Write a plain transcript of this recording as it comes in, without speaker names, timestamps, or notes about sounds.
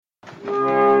Hello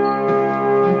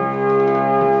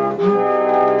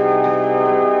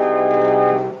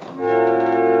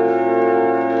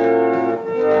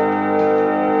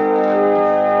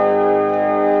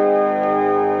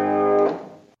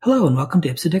and welcome to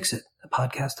Ipse Dixit, a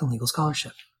podcast on legal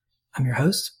scholarship. I'm your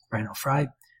host, Brian L. Fry,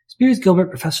 Spears Gilbert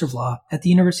Professor of Law at the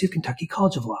University of Kentucky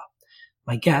College of Law.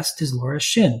 My guest is Laura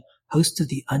Shin, host of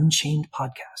the Unchained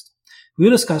podcast. We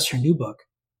will discuss her new book,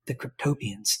 The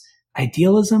Cryptopians: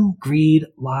 Idealism, Greed,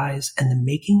 Lies, and the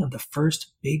Making of the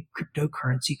First Big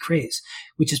Cryptocurrency Craze,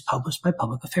 which is published by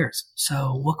Public Affairs.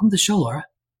 So welcome to the show, Laura.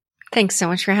 Thanks so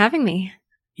much for having me.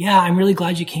 Yeah, I'm really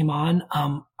glad you came on.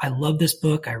 I love this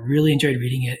book. I really enjoyed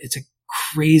reading it. It's a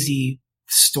crazy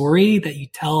story that you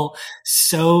tell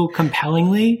so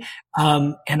compellingly.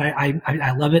 And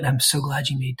I love it. I'm so glad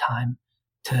you made time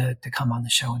to come on the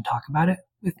show and talk about it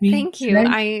with me. Thank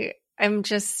you. I'm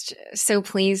just so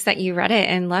pleased that you read it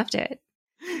and loved it.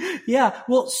 Yeah.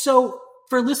 Well, so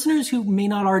for listeners who may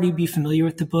not already be familiar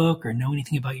with the book or know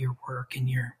anything about your work and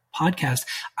your podcast,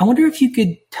 I wonder if you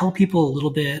could tell people a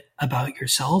little bit about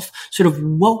yourself. Sort of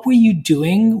what were you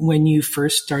doing when you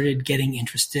first started getting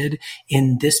interested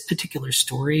in this particular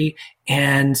story,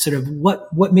 and sort of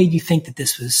what made you think that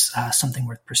this was something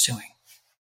worth pursuing?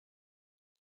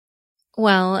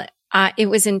 Well, it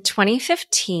was in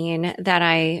 2015 that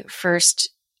I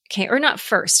first came, or not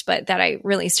first, but that I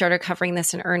really started covering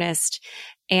this in earnest.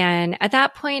 And at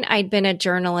that point, I'd been a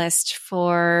journalist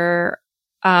for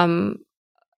I'm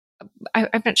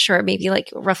not sure, maybe like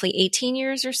roughly 18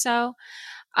 years or so.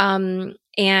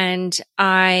 And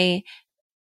I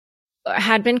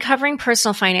had been covering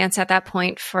personal finance at that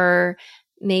point for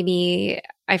maybe,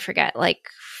 I forget, like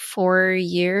 4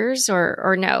 years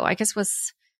or no, I guess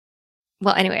was,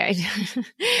 well, anyway,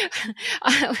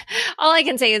 all I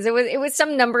can say is it was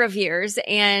some number of years,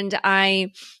 and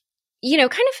I, kind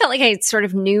of felt like I sort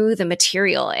of knew the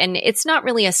material, and it's not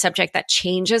really a subject that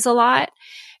changes a lot.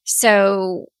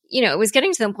 So, it was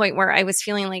getting to the point where I was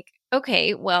feeling like,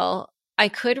 okay, well, I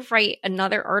could write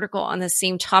another article on the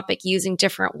same topic using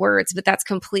different words, but that's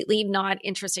completely not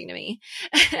interesting to me.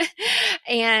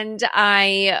 And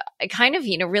I kind of,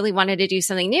 really wanted to do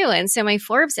something new. And so my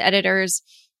Forbes editors,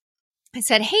 I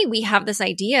said, hey, we have this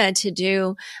idea to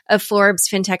do a Forbes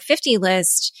FinTech 50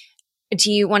 list.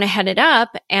 Do you want to head it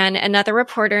up? And another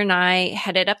reporter and I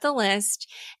headed up the list,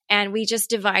 and we just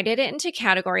divided it into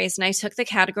categories. And I took the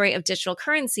category of digital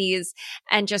currencies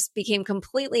and just became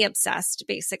completely obsessed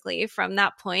basically from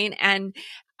that point. And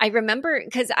I remember,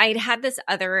 because I'd had this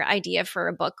other idea for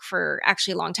a book for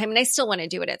actually a long time, and I still want to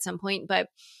do it at some point, but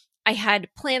I had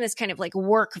planned this kind of like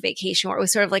work vacation where it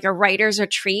was sort of like a writer's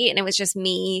retreat, and it was just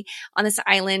me on this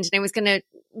island, and I was going to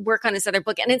work on this other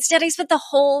book. And instead I spent the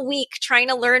whole week trying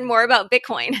to learn more about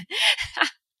Bitcoin.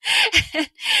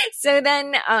 So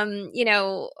then,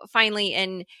 finally,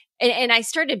 and I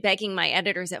started begging my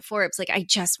editors at Forbes, like, I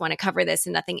just want to cover this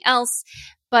and nothing else.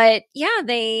 But yeah,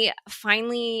 they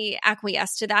finally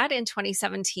acquiesced to that in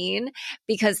 2017,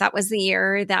 because that was the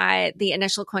year that the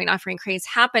initial coin offering craze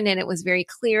happened. And it was very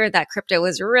clear that crypto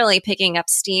was really picking up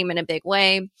steam in a big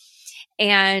way.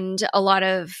 And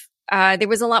there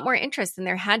was a lot more interest than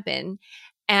there had been.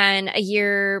 And a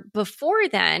year before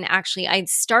then, actually, I'd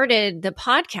started the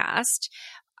podcast.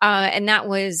 And that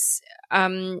was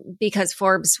because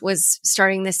Forbes was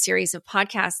starting this series of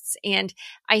podcasts, and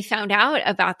I found out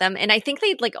about them, and I think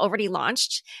they'd like already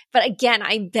launched. But again,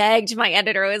 I begged my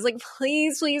editor. I was like,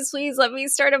 please, please, please let me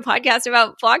start a podcast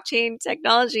about blockchain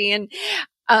technology. And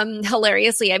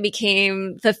hilariously, I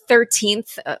became the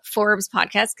 13th Forbes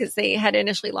podcast, because they had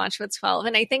initially launched with 12.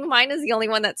 And I think mine is the only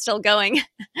one that's still going.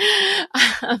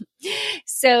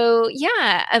 So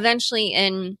yeah, eventually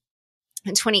in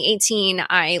 2018,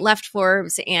 I left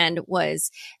Forbes and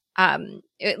was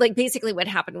basically what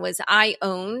happened was I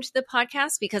owned the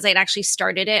podcast because I'd actually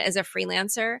started it as a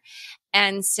freelancer.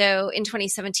 And so in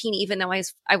 2017, even though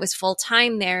I was full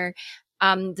time there,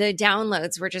 the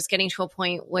downloads were just getting to a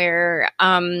point where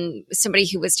somebody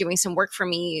who was doing some work for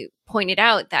me pointed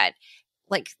out that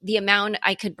like the amount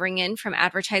I could bring in from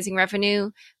advertising revenue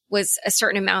was a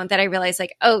certain amount that I realized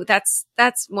like, oh, that's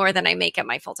more than I make at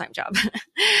my full-time job.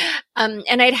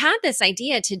 And I'd had this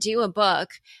idea to do a book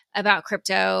about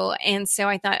crypto. And so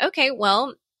I thought, okay,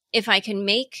 well, if I can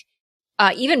make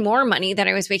even more money than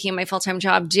I was making at my full-time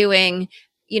job doing,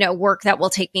 work that will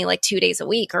take me like 2 days a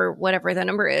week or whatever the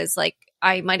number is, like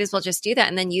I might as well just do that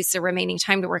and then use the remaining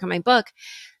time to work on my book.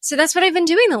 So that's what I've been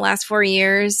doing the last 4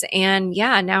 years. And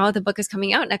yeah, now the book is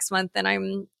coming out next month, and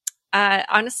I'm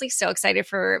honestly so excited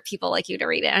for people like you to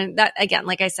read it. And that, again,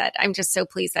 like I said, I'm just so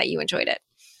pleased that you enjoyed it.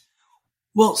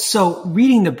 Well, so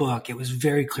reading the book, it was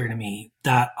very clear to me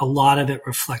that a lot of it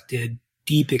reflected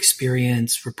deep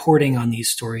experience reporting on these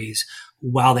stories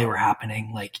while they were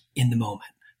happening, like in the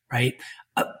moment, right?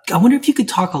 I wonder if you could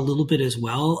talk a little bit as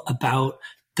well about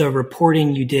the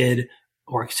reporting you did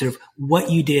or sort of what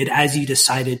you did as you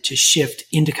decided to shift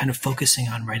into kind of focusing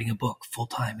on writing a book full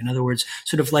time. In other words,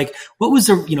 sort of like what was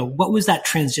what was that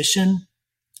transition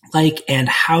like, and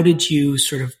how did you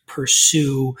sort of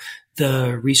pursue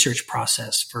the research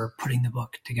process for putting the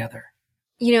book together?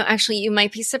 Actually, you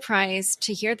might be surprised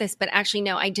to hear this, but actually,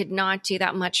 no, I did not do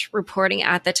that much reporting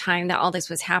at the time that all this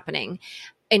was happening.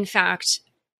 In fact,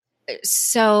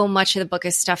 so much of the book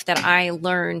is stuff that I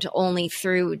learned only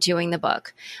through doing the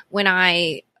book.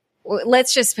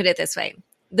 Let's just put it this way.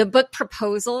 The book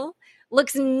proposal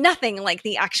looks nothing like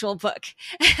the actual book.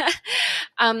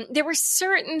 There were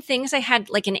certain things I had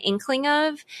like an inkling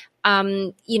of.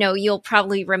 You'll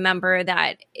probably remember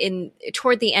that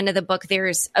toward the end of the book,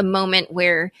 there's a moment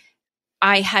where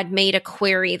I had made a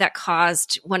query that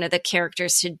caused one of the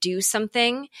characters to do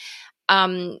something.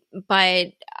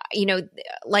 But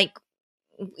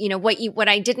what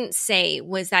I didn't say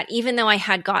was that even though I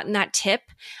had gotten that tip,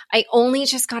 I only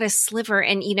just got a sliver.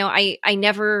 And, I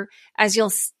never, as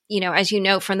you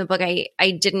know from the book,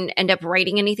 I didn't end up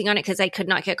writing anything on it because I could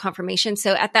not get confirmation.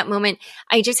 So at that moment,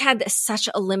 I just had such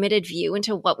a limited view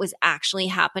into what was actually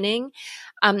happening.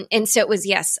 And so it was,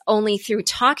 yes, only through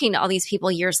talking to all these people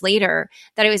years later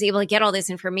that I was able to get all this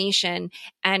information.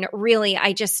 And really,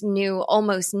 I just knew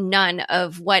almost none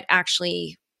of what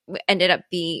actually ended up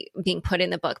being put in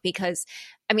the book because,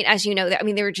 as you know,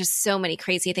 there were just so many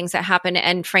crazy things that happened.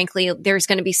 And frankly, there's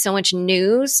going to be so much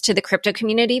news to the crypto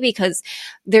community because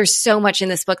there's so much in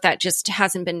this book that just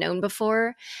hasn't been known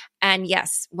before. And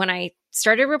yes, when I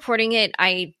started reporting it,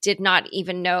 I did not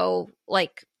even know,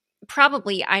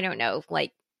 probably, I don't know,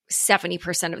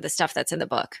 70% of the stuff that's in the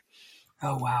book.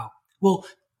 Oh, wow. Well,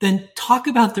 then talk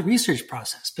about the research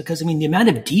process because, the amount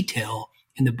of detail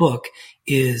in the book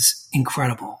is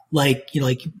incredible.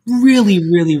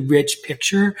 Really, really rich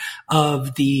picture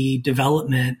of the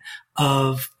development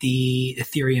of the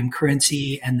Ethereum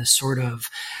currency and the sort of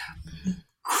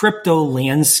crypto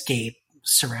landscape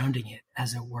surrounding it,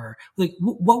 as it were.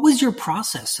 What was your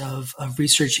process of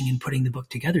researching and putting the book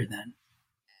together then?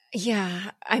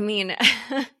 Yeah.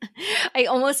 I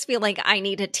almost feel like I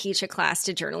need to teach a class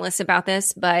to journalists about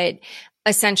this, but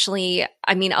essentially,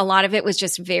 a lot of it was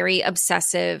just very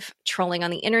obsessive trolling on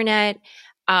the internet,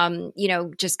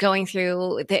 just going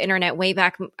through the internet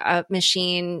Wayback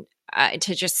Machine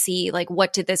to just see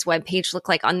what did this web page look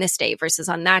like on this day versus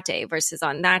on that day versus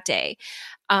on that day.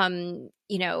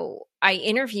 I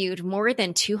interviewed more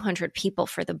than 200 people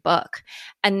for the book.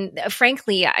 And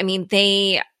frankly,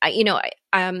 they,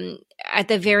 at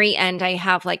the very end, I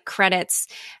have credits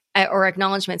or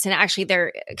acknowledgments. And actually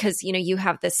because, you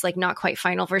have this not quite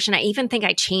final version. I even think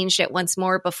I changed it once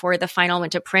more before the final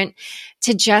went to print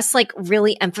to just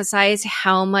really emphasize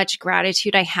how much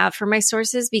gratitude I have for my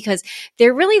sources because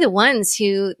they're really the ones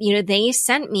who, they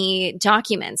sent me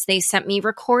documents, they sent me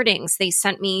recordings, they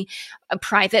sent me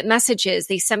private messages,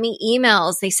 they sent me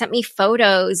emails, they sent me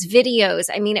photos, videos.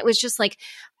 It was just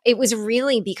it was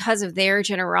really because of their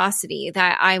generosity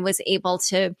that I was able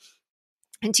to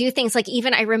do things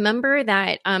even I remember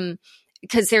that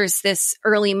because there's this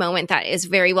early moment that is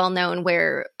very well known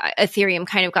where Ethereum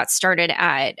kind of got started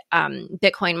at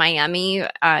Bitcoin Miami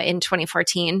in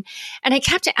 2014. And I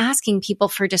kept asking people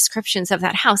for descriptions of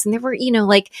that house. And there were,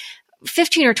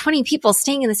 15 or 20 people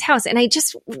staying in this house. And I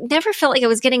just never felt like I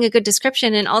was getting a good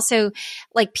description. And also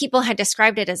people had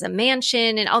described it as a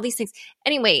mansion and all these things.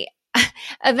 Anyway,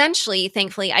 eventually,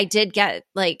 thankfully, I did get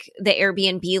the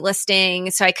Airbnb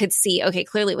listing so I could see, okay,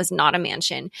 clearly it was not a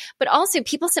mansion, but also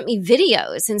people sent me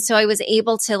videos. And so I was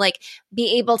able to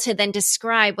be able to then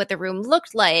describe what the room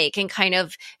looked like and kind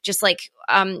of just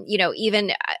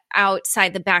even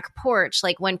outside the back porch,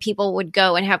 when people would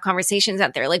go and have conversations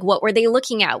out there, what were they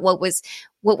looking at? What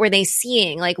were they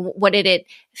seeing? What did it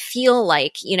feel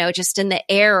like, just in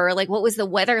the air or what was the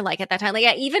weather like at that time?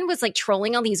 I even was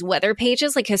trolling on these weather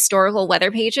pages, historical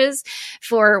weather pages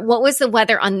for what was the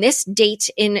weather on this date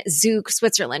in Zug,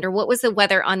 Switzerland, or what was the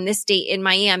weather on this date in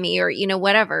Miami or,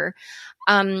 whatever,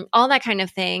 all that kind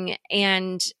of thing.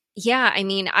 And yeah,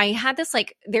 I had this,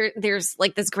 there's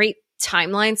this great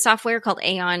timeline software called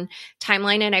Aeon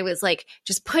Timeline. And I was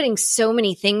just putting so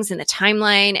many things in the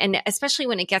timeline. And especially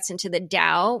when it gets into the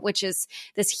DAO, which is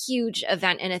this huge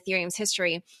event in Ethereum's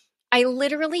history, I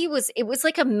literally it was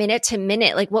a minute to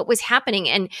minute, what was happening.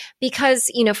 And because,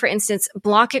 for instance,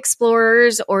 block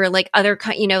explorers or other,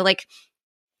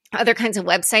 other kinds of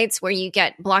websites where you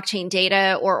get blockchain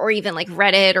data, or even like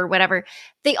Reddit or whatever,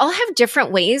 they all have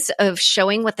different ways of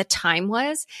showing what the time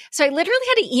was. So I literally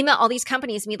had to email all these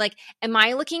companies and be like, am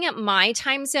I looking at my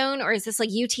time zone, or is this like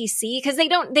UTC? Because they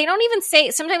don't even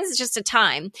say, sometimes it's just a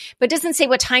time, but it doesn't say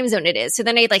what time zone it is. So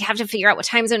then I'd like have to figure out what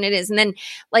time zone it is. And then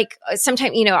like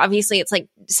sometimes, obviously it's like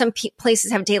some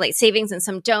places have daylight savings and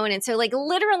some don't. And so like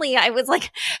literally I was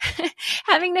like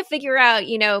having to figure out,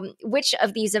 which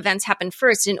of these events happened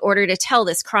first in order to tell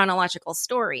this chronological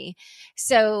story.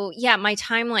 So yeah, my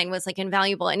timeline was like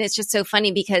invaluable. And it's just so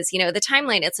funny because, the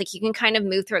timeline, it's like you can kind of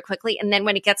move through it quickly. And then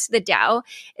when it gets to the DAO,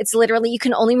 it's literally, you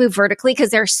can only move vertically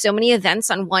because there are so many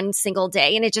events on one single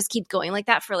day. And it just keeps going like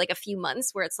that for like a few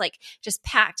months where it's like just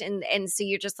packed. And so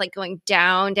you're just like going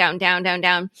down, down, down, down,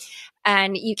 down.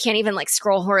 And you can't even like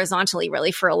scroll horizontally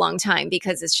really for a long time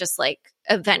because it's just like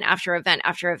event after event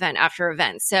after event after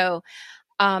event. So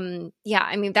yeah,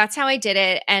 I mean, that's how I did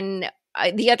it. And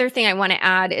the other thing I want to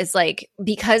add is like,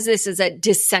 because this is a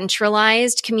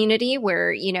decentralized community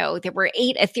where, there were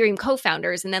 8 Ethereum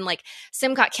co-founders and then like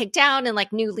some got kicked out and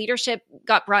like new leadership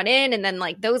got brought in and then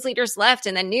like those leaders left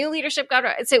and then new leadership got,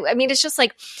 so, I mean, it's just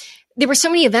like, there were so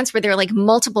many events where there were like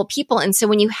multiple people. And so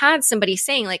when you had somebody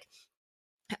saying like,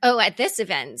 oh, at this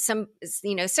event,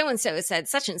 so-and-so said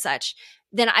such and such,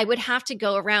 then I would have to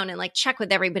go around and like check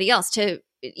with everybody else to,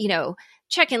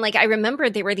 check in. Like, I remember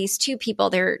there were these 2 people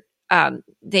there.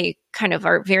 They kind of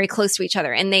are very close to each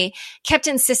other. And they kept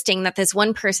insisting that this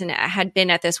one person had been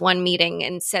at this one meeting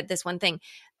and said this one thing.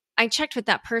 I checked with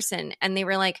that person and they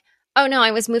were like, oh no,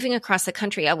 I was moving across the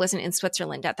country. I wasn't in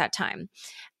Switzerland at that time.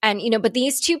 And, but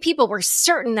these 2 people were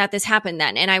certain that this happened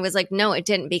then. And I was like, no, it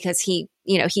didn't, because he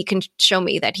can show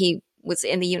me that he was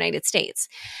in the United States.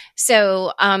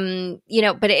 So,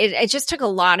 but it just took a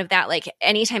lot of that. Like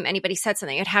anytime anybody said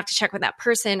something, I'd have to check with that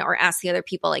person or ask the other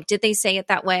people, like, did they say it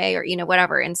that way or,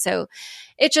 whatever. And so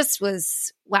it just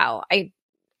was, wow.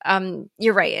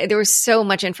 You're right. There was so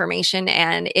much information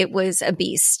and it was a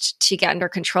beast to get under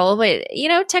control, but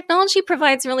technology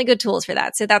provides really good tools for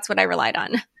that. So that's what I relied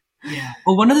on. Yeah.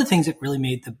 Well, one of the things that really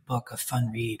made the book a fun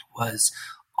read was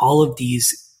all of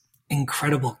these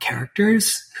incredible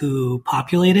characters who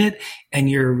populate it, and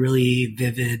your really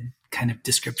vivid kind of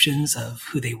descriptions of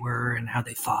who they were and how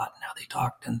they thought and how they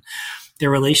talked and their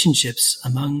relationships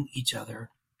among each other.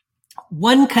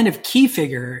 One kind of key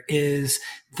figure is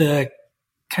the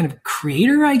kind of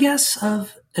creator, I guess,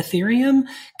 of Ethereum.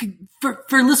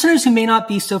 For listeners who may not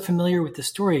be so familiar with the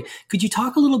story, could you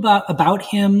talk a little about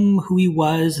him, who he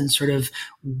was, and sort of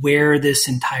where this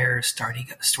entire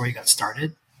story got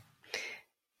started?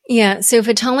 Yeah. So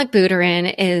Vitalik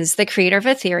Buterin is the creator of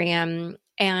Ethereum.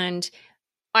 And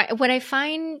what I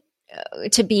find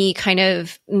to be kind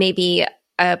of maybe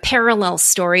a parallel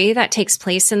story that takes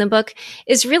place in the book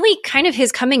is really kind of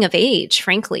his coming of age,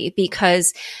 frankly,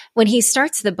 because when he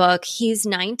starts the book, he's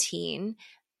 19.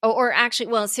 Or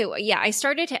actually, well, so yeah, I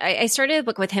started the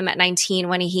book with him at 19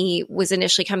 when he was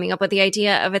initially coming up with the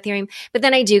idea of Ethereum. But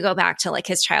then I do go back to like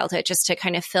his childhood just to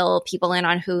kind of fill people in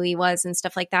on who he was and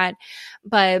stuff like that.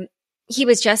 But he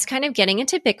was just kind of getting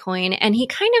into Bitcoin, and he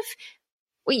kind of,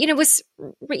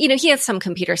 he had some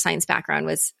computer science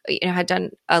background, had done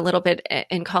a little bit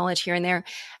in college here and there.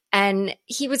 And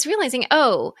he was realizing,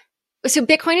 so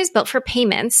Bitcoin is built for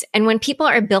payments. And when people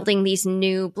are building these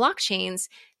new blockchains,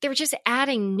 they were just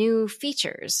adding new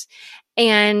features.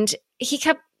 And he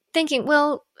kept thinking,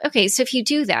 well, okay, so if you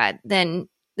do that, then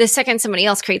the second somebody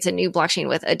else creates a new blockchain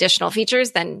with additional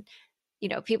features, then,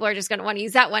 people are just going to want to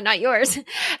use that one, not yours.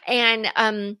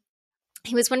 And,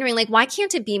 he was wondering, like, why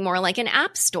can't it be more like an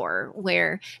app store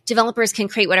where developers can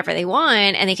create whatever they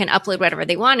want and they can upload whatever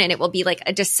they want, and it will be like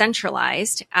a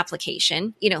decentralized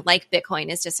application, like Bitcoin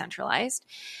is decentralized.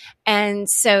 And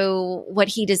so what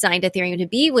he designed Ethereum to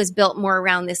be was built more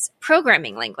around this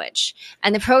programming language.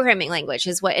 And the programming language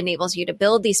is what enables you to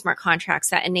build these smart contracts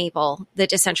that enable the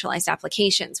decentralized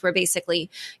applications, where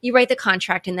basically you write the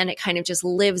contract and then it kind of just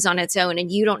lives on its own,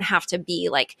 and you don't have to be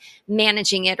like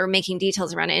managing it or making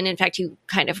details around it. And in fact, you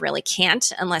kind of really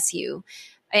can't unless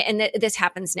this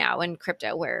happens now in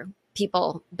crypto, where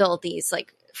people build these,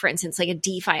 like, for instance, like a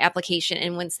DeFi application.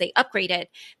 And once they upgrade it,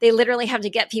 they literally have to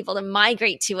get people to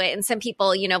migrate to it. And some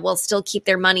people, will still keep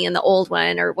their money in the old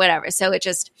one or whatever. So it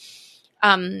just,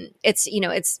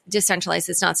 it's decentralized.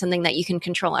 It's not something that you can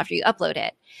control after you upload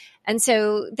it. And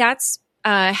so that's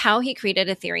how he created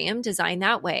Ethereum, designed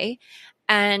that way.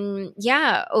 And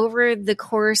yeah, over the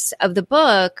course of the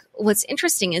book, what's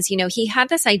interesting is, he had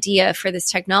this idea for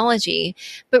this technology,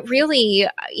 but really,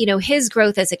 his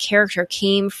growth as a character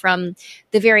came from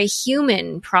the very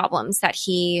human problems that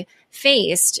he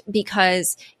faced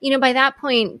because, by that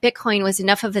point, Bitcoin was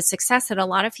enough of a success that a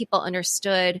lot of people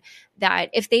understood that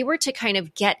if they were to kind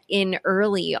of get in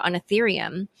early on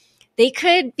Ethereum, they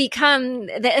could become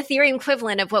the Ethereum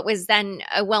equivalent of what was then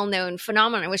a well-known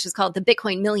phenomenon, which is called the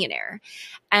Bitcoin millionaire.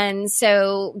 And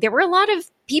so there were a lot of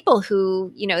people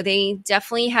who, they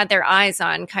definitely had their eyes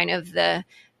on kind of the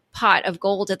pot of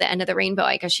gold at the end of the rainbow,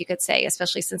 I guess you could say,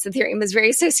 especially since Ethereum is very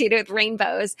associated with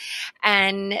rainbows.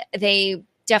 And they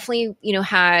definitely,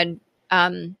 had,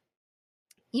 I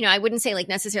wouldn't say like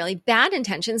necessarily bad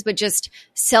intentions, but just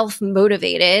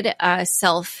self-motivated,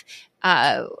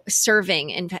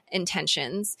 serving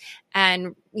intentions.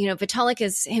 And, Vitalik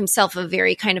is himself a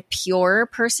very kind of pure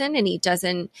person, and he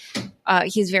doesn't,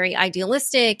 he's very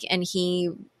idealistic, and he,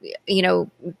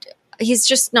 he's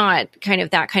just not kind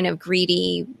of that kind of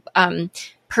greedy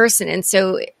person. And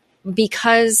so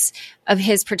because of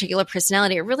his particular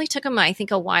personality, it really took him, I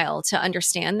think, a while to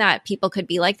understand that people could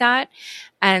be like that.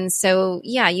 And so,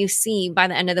 yeah, you see by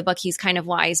the end of the book, he's kind of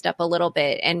wised up a little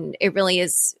bit. And it really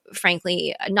is,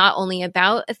 frankly, not only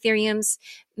about Ethereum's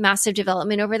massive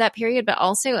development over that period, but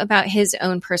also about his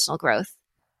own personal growth.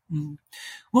 Mm.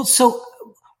 Well, so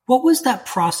what was that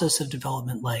process of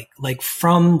development like? Like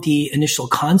from the initial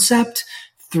concept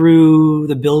through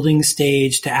the building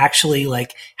stage to actually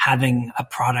like having a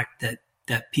product that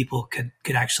people could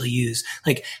actually use?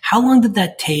 Like, how long did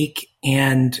that take,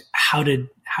 and how did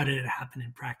it happen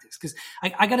in practice? Because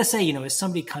I got to say, as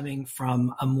somebody coming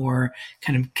from a more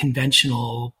kind of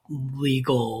conventional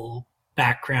legal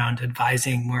background,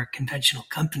 advising more conventional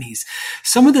companies,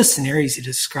 some of the scenarios you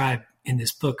describe in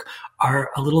this book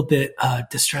are a little bit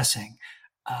distressing.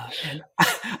 And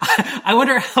I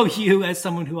wonder how you, as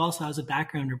someone who also has a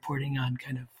background reporting on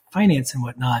kind of finance and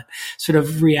whatnot, sort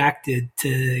of reacted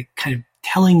to kind of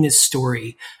telling this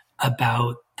story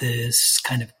about this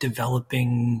kind of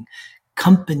developing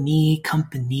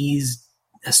companies,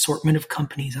 assortment of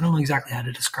companies. I don't know exactly how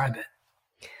to describe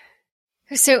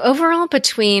it. So overall,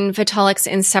 between Vitalik's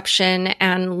inception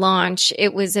and launch,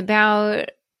 it was about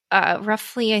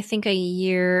roughly, I think, a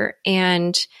year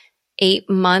and 8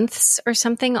 months or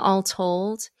something, all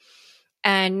told.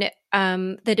 And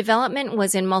the development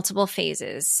was in multiple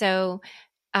phases. So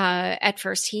at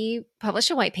first he published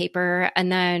a white paper,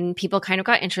 and then people kind of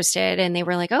got interested, and they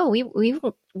were like, oh,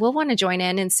 we'll want to join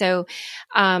in. And so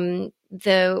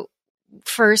the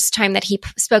first time that he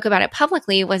spoke about it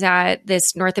publicly was at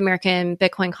this North American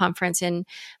Bitcoin conference in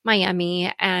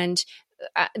Miami. And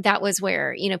that was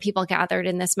where, people gathered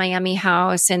in this Miami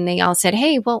house, and they all said,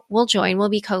 hey, we'll join, we'll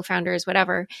be co-founders,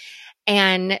 whatever.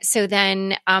 And so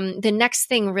then the next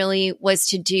thing really was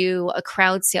to do a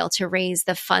crowd sale to raise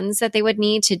the funds that they would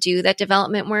need to do that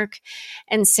development work.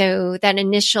 And so that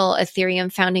initial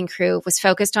Ethereum founding crew was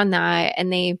focused on that,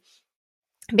 and they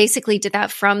basically did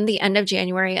that from the end of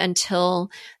January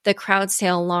until the crowd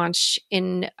sale launched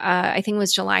in, I think it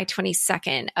was July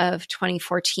 22nd of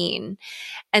 2014.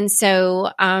 And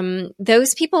so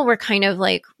those people were kind of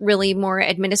like really more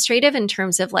administrative in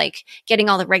terms of like getting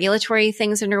all the regulatory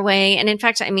things underway. And in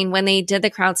fact, I mean, when they did the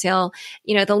crowd sale,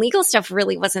 the legal stuff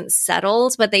really wasn't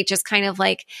settled, but they just kind of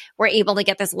like were able to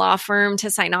get this law firm to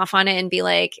sign off on it and be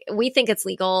like, we think it's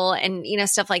legal, and,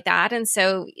 stuff like that. And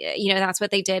so, that's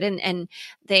what they did. And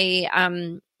they,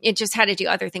 it just had to do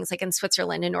other things like in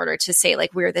Switzerland in order to say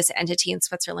like, we're this entity in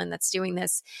Switzerland that's doing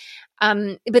this.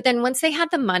 But then once they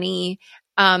had the money,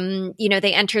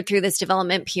 they entered through this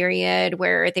development period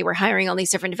where they were hiring all these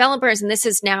different developers. And this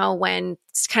is now when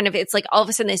it's like all of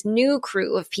a sudden this new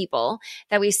crew of people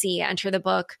that we see enter the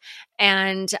book.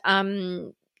 And,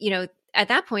 at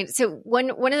that point, so one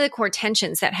of the core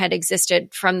tensions that had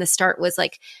existed from the start was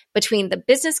like between the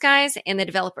business guys and the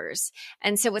developers.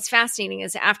 And so what's fascinating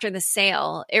is after the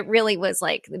sale, it really was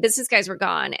like the business guys were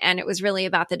gone, and it was really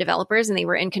about the developers, and they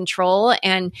were in control.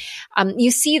 And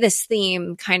you see this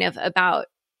theme kind of about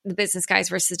the business guys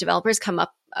versus developers come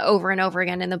up over and over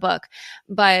again in the book.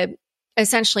 But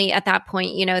essentially at that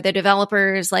point, the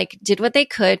developers like did what they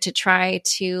could to try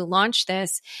to launch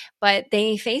this, but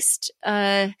they faced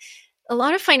a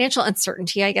lot of financial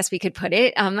uncertainty, I guess we could put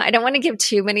it. I don't want to give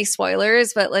too many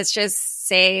spoilers, but let's just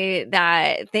say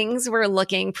that things were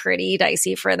looking pretty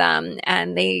dicey for them,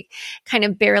 and they kind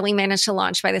of barely managed to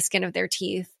launch by the skin of their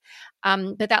teeth.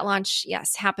 But that launch,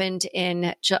 yes, happened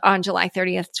on July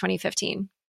 30th, 2015.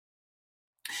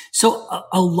 So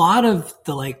a lot of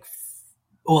the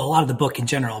a lot of the book in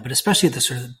general, but especially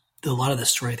a lot of the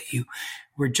story that you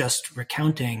were just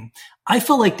recounting, I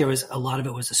felt like there was a lot of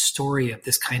it was a story of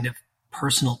this kind of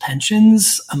personal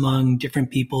tensions among different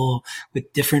people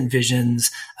with different visions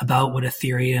about what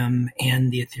Ethereum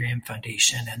and the Ethereum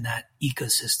Foundation and that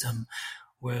ecosystem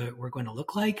were going to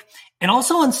look like. And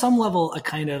also on some level, a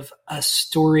kind of a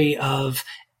story of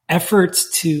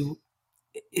efforts to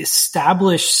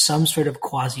establish some sort of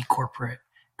quasi-corporate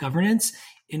governance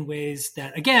in ways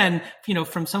that, again,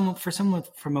 for someone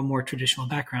from a more traditional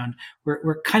background,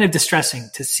 were kind of distressing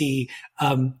to see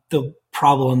the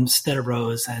problems that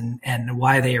arose and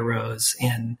why they arose,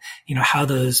 and how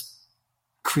those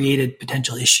created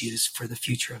potential issues for the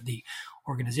future of the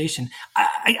organization.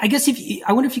 I guess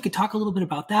I wonder if you could talk a little bit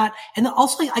about that, and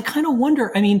also I kind of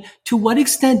wonder, to what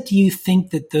extent do you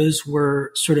think that those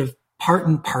were sort of part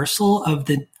and parcel of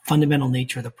the fundamental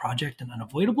nature of the project and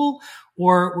unavoidable,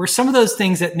 or were some of those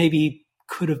things that maybe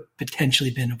could have potentially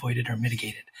been avoided or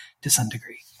mitigated to some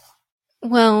degree?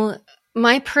 Well,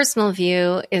 my personal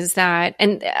view is that,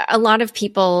 and a lot of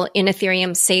people in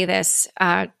Ethereum say this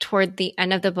toward the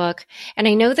end of the book, and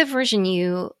I know the version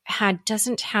you had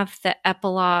doesn't have the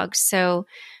epilogue, so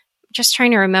just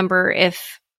trying to remember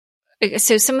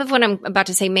so some of what I'm about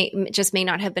to say may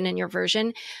not have been in your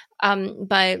version,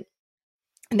 but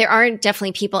there are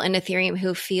definitely people in Ethereum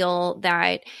who feel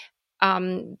that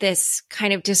this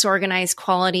kind of disorganized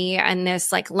quality and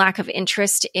this like lack of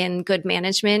interest in good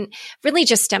management really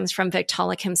just stems from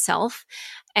Vitalik himself.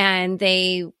 And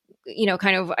they,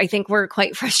 I think were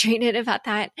quite frustrated about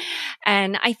that.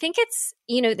 And I think it's,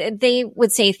 they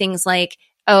would say things like,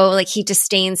 oh, like he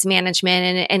disdains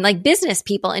management and like business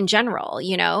people in general,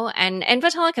 and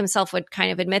Vitalik himself would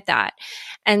kind of admit that.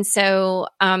 And so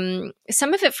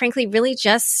some of it, frankly, really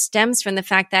just stems from the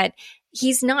fact that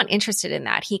he's not interested in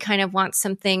that. He kind of wants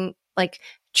something like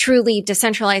truly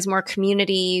decentralized, more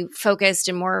community focused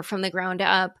and more from the ground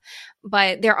up.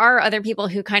 But there are other people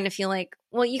who kind of feel like,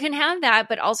 well, you can have that,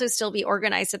 but also still be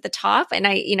organized at the top. And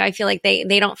I feel like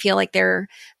they don't feel like their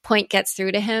point gets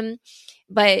through to him.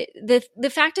 But the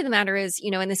fact of the matter is,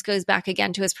 and this goes back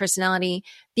again to his personality,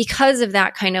 because of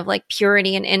that kind of like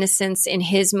purity and innocence in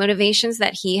his motivations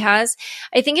that he has,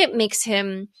 I think it makes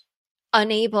him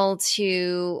unable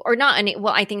to, or not,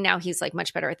 well, I think now he's like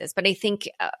much better at this, but I think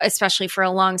especially for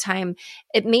a long time,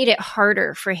 it made it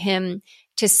harder for him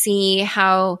to see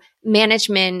how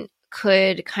management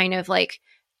could kind of like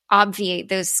obviate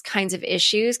those kinds of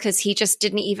issues, because he just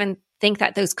didn't even think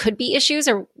that those could be issues,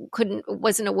 or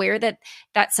wasn't aware that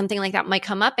something like that might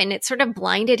come up. And it sort of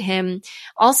blinded him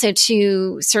also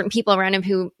to certain people around him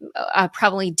who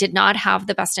probably did not have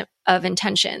the best of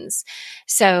intentions.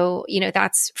 So,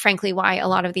 that's frankly why a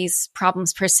lot of these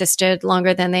problems persisted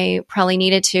longer than they probably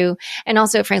needed to. And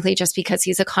also, frankly, just because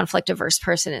he's a conflict averse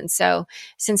person. And so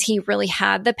since he really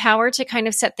had the power to kind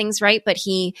of set things right, but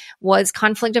he was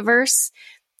conflict averse,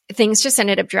 things just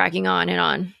ended up dragging on and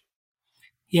on.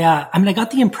 Yeah. I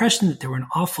got the impression that there were an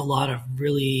awful lot of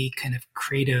really kind of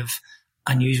creative,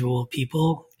 unusual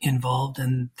people involved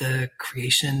in the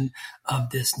creation of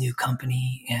this new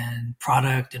company and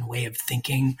product and way of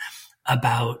thinking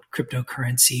about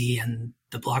cryptocurrency and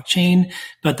the blockchain,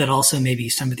 but that also maybe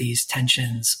some of these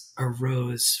tensions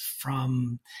arose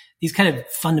from these kind of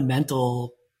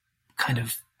fundamental kind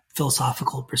of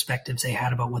philosophical perspectives they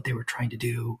had about what they were trying to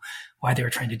do, why they were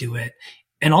trying to do it,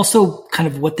 and also kind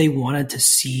of what they wanted to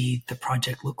see the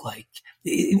project look like.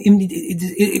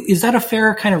 Is that a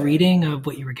fair kind of reading of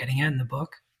what you were getting at in the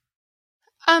book?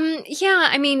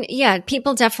 Yeah,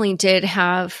 people definitely did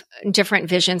have different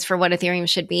visions for what Ethereum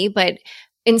should be, but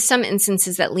in some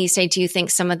instances, at least, I do think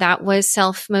some of that was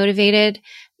self-motivated.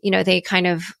 They kind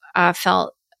of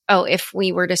felt, oh, if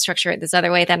we were to structure it this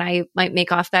other way, then I might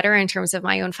make off better in terms of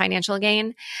my own financial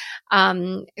gain.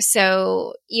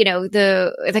 So,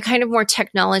 the kind of more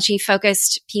technology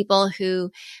focused people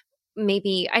who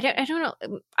maybe, I don't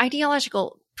know,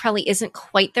 ideological probably isn't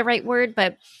quite the right word,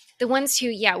 but the ones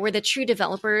who, were the true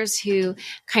developers who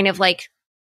kind of like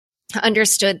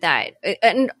understood that,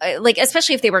 and like,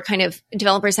 especially if they were kind of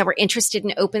developers that were interested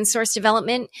in open source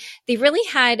development, they really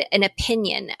had an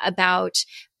opinion about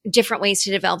different ways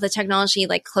to develop the technology,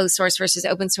 like closed source versus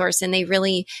open source. And they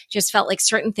really just felt like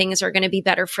certain things are going to be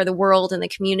better for the world and the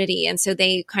community. And so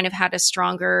they kind of had a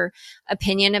stronger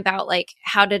opinion about like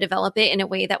how to develop it in a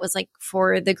way that was like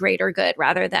for the greater good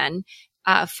rather than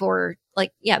for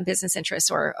like, business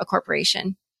interests or a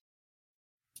corporation.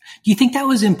 Do you think that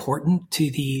was important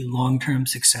to the long-term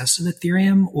success of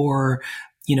Ethereum, or,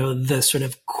 the sort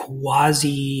of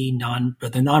the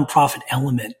nonprofit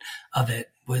element of it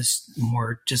was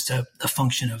more just a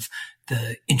function of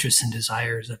the interests and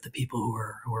desires of the people who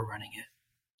were running it?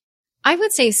 I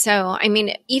would say so. I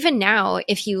mean, even now,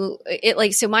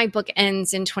 so my book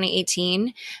ends in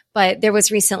 2018, but there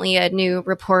was recently a new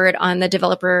report on the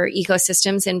developer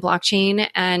ecosystems in blockchain.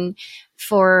 And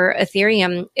for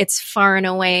Ethereum, it's far and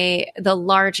away the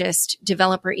largest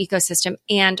developer ecosystem,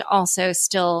 and also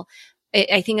still,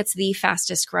 I think it's the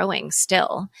fastest growing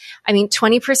still. I mean,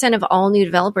 20% of all new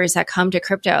developers that come to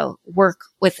crypto work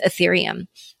with Ethereum,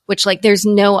 which there's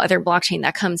no other blockchain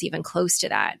that comes even close to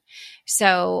that.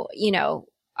 So,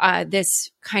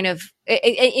 this kind of,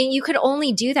 and you could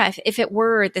only do that if it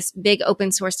were this big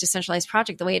open source decentralized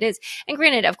project the way it is. And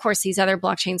granted, of course, these other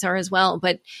blockchains are as well,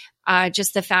 but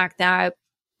just the fact that,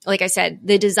 like I said,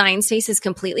 the design space is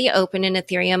completely open in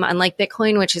Ethereum, unlike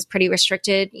Bitcoin, which is pretty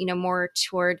restricted, more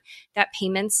toward that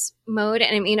payments mode.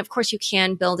 And I mean, of course, you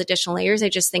can build additional layers. I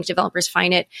just think developers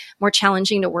find it more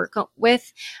challenging to work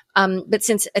with. But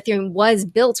since Ethereum was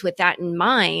built with that in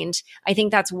mind, I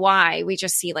think that's why we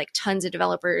just see tons of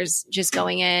developers just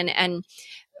going in. And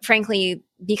frankly,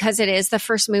 because it is the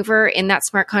first mover in that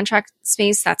smart contract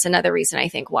space, that's another reason I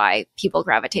think why people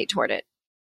gravitate toward it.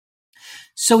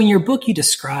 So in your book, you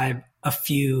describe a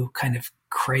few kind of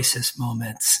crisis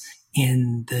moments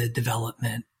in the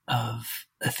development of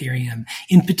Ethereum,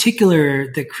 in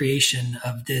particular, the creation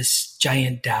of this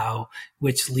giant DAO,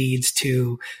 which leads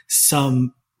to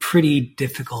some pretty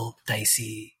difficult,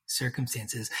 dicey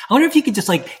circumstances. I wonder if you could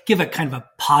just give a kind of a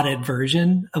potted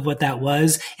version of what that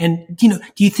was. And, do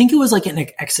you think it was an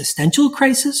existential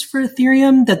crisis for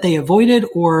Ethereum that they avoided,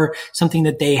 or something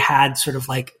that they had sort of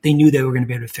they knew they were going to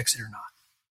be able to fix it or not?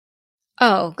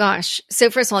 Oh, gosh.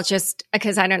 So first of all, just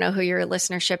because I don't know who your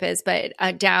listenership is, but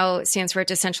DAO stands for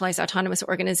Decentralized Autonomous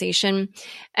Organization.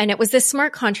 And it was this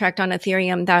smart contract on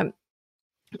Ethereum that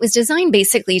was designed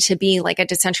basically to be a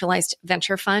decentralized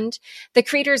venture fund. The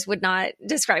creators would not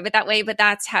describe it that way, but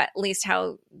that's at least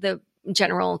how the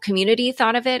general community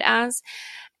thought of it as.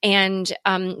 And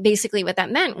basically what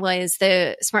that meant was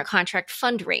the smart contract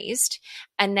fundraised,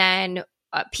 and then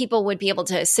people would be able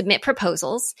to submit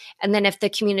proposals. And then if the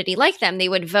community liked them, they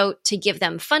would vote to give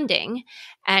them funding.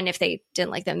 And if they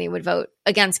didn't like them, they would vote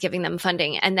against giving them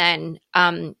funding. And then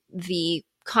the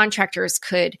contractors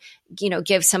could,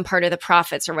 give some part of the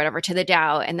profits or whatever to the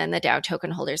DAO. And then the DAO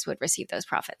token holders would receive those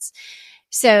profits.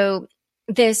 So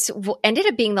this ended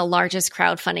up being the largest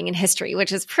crowdfunding in history,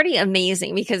 which is pretty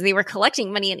amazing because they were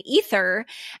collecting money in Ether.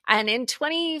 And in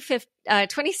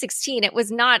 2016, it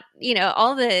was not,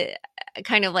 all the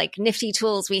kind of nifty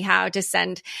tools we have to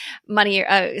send money,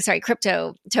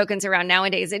 crypto tokens around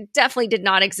nowadays. It definitely did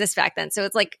not exist back then. So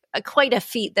it's quite a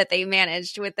feat that they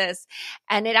managed with this.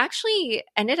 And it actually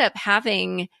ended up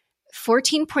having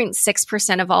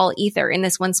 14.6% of all Ether in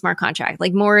this one smart contract,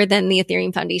 more than the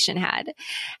Ethereum Foundation had.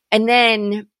 And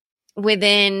then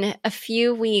within a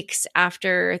few weeks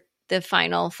after the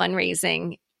final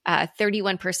fundraising,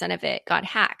 31% of it got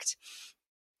hacked.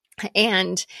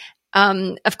 And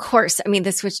of course, I mean,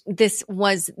 this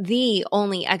was the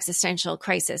only existential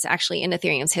crisis actually in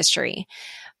Ethereum's history.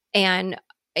 And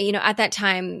at that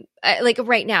time,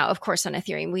 right now, of course, on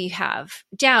Ethereum, we have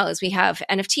DAOs, we have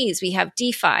NFTs, we have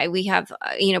DeFi, we have,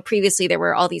 previously there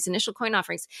were all these initial coin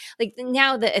offerings.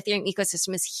 Now the Ethereum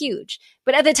ecosystem is huge.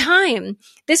 But at the time,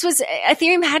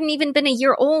 Ethereum hadn't even been a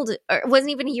year old, or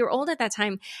wasn't even a year old at that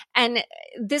time. And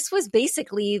this was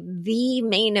basically the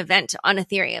main event on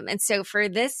Ethereum. And so for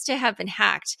this to have been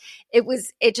hacked,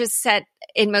 it just set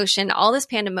in motion all this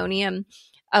pandemonium.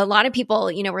 A lot of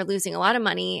people, were losing a lot of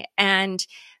money. And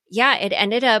yeah, it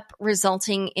ended up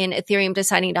resulting in Ethereum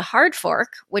deciding to hard fork,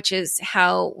 which is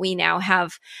how we now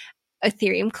have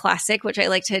Ethereum Classic, which I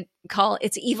like to call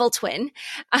its evil twin,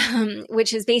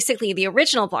 which is basically the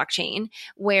original blockchain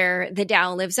where the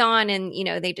DAO lives on. And,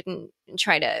 they didn't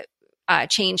try to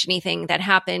change anything that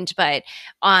happened. But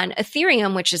on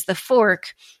Ethereum, which is the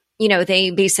fork,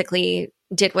 they basically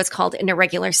did what's called an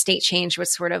irregular state change,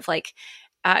 was sort of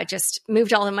just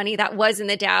moved all the money that was in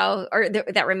the DAO or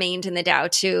that remained in the DAO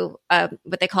to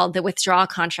what they called the withdrawal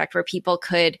contract, where people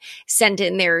could send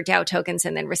in their DAO tokens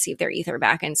and then receive their Ether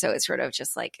back. And so it's sort of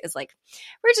just we're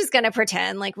just going to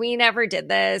pretend we never did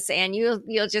this, and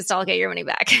you'll just all get your money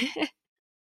back.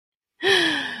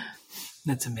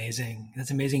 That's amazing.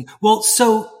 That's amazing. Well,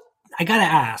 so I got to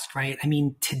ask, right? I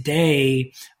mean,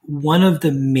 today, one of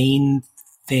the main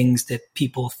things that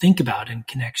people think about in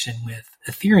connection with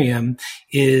Ethereum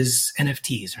is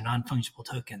NFTs, or non-fungible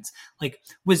tokens.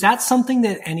 Was that something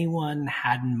that anyone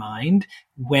had in mind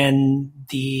when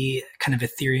the kind of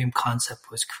Ethereum concept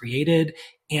was created?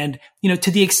 And,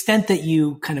 to the extent that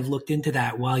you kind of looked into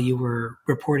that while you were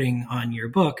reporting on your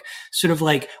book, sort of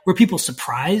like, were people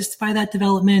surprised by that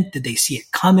development? Did they see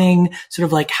it coming? Sort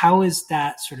of like, how is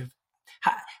that sort of,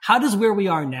 how does where we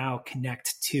are now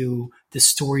connect to the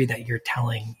story that you're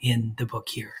telling in the book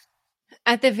here?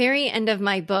 At the very end of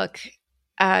my book,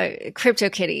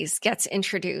 CryptoKitties gets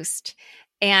introduced.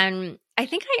 And I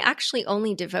think I actually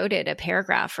only devoted a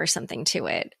paragraph or something to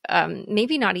it,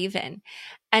 maybe not even.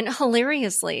 And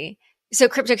hilariously, so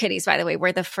CryptoKitties, by the way,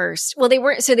 were the first. Well, they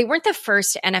weren't the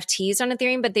first NFTs on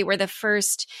Ethereum, but they were the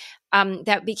first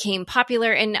that became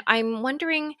popular. And I'm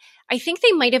wondering, I think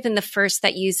they might have been the first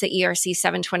that used the ERC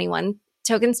 721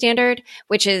 token standard,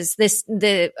 which is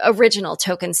the original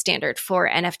token standard for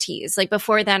NFTs. Like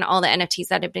before then, all the NFTs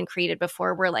that had been created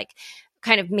before were like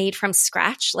kind of made from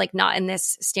scratch, like not in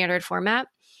this standard format.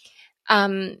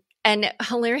 And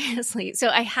hilariously, so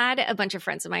I had a bunch of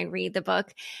friends of mine read the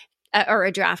book or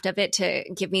a draft of it to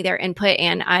give me their input.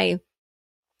 And I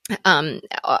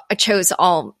chose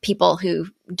all people who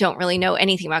don't really know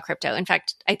anything about crypto. In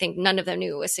fact, I think none of them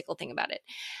knew a single thing about it.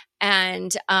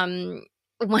 And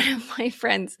one of my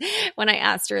friends, when I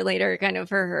asked her later kind of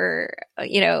for her,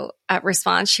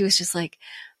 response, she was just like,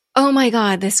 oh my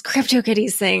God, this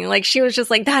CryptoKitties thing. Like she was just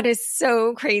like, that is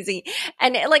so crazy.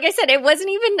 And like I said, it wasn't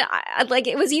even like,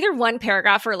 it was either one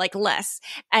paragraph or like less.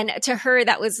 And to her,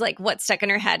 that was like what stuck in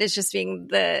her head as just being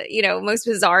the, most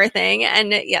bizarre thing.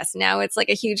 And yes, now it's like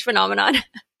a huge phenomenon.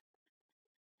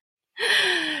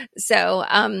 So,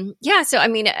 so I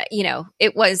mean,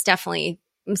 it was definitely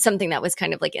something that was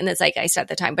kind of like in the zeitgeist at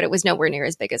the time, but it was nowhere near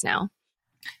as big as now.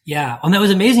 Yeah. And that was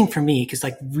amazing for me because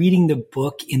like reading the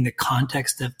book in the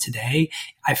context of today,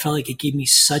 I felt like it gave me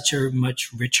such a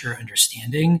much richer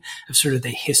understanding of sort of the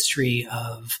history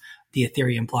of the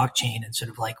Ethereum blockchain and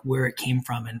sort of like where it came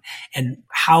from and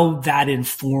how that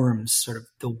informs sort of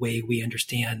the way we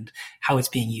understand how it's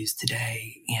being used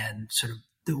today and sort of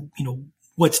the,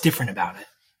 what's different about it.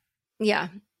 Yeah.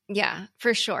 Yeah,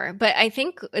 for sure. But I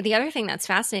think the other thing that's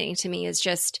fascinating to me is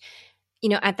just,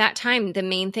 at that time, the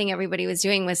main thing everybody was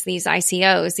doing was these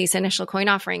ICOs, these initial coin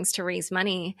offerings to raise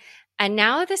money. And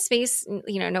now the space,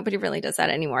 nobody really does that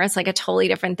anymore. It's like a totally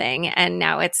different thing. And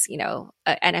now it's,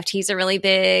 NFTs are really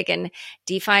big and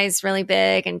DeFi is really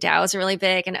big and DAOs are really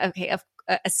big. And okay,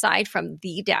 aside from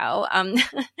the DAO,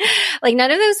 like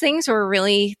none of those things were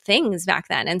really things back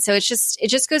then. And so it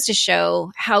just goes to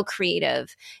show how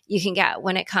creative you can get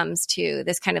when it comes to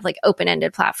this kind of like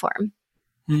open-ended platform.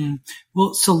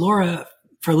 Well, so Laura,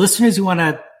 for listeners who want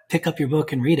to pick up your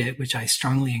book and read it, which I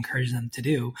strongly encourage them to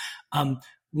do,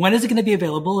 when is it going to be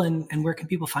available and where can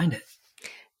people find it?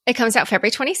 It comes out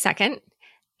February 22nd.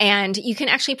 And you can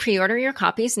actually pre-order your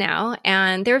copies now,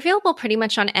 and they're available pretty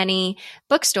much on any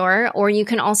bookstore, or you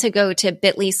can also go to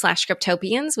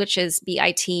bit.ly/Cryptopians, which is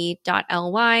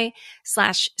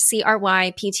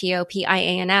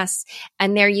bit.ly/CRYPTOPIANS.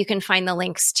 And there you can find the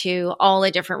links to all the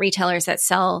different retailers that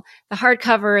sell the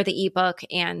hardcover, the ebook,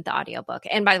 and the audiobook.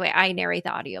 And by the way, I narrate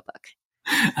the audiobook.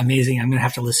 Amazing. I'm going to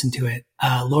have to listen to it.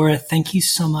 Laura, thank you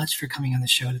so much for coming on the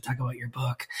show to talk about your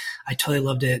book. I totally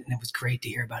loved it, and it was great to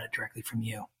hear about it directly from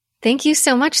you. Thank you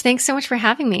so much. Thanks so much for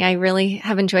having me. I really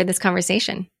have enjoyed this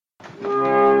conversation.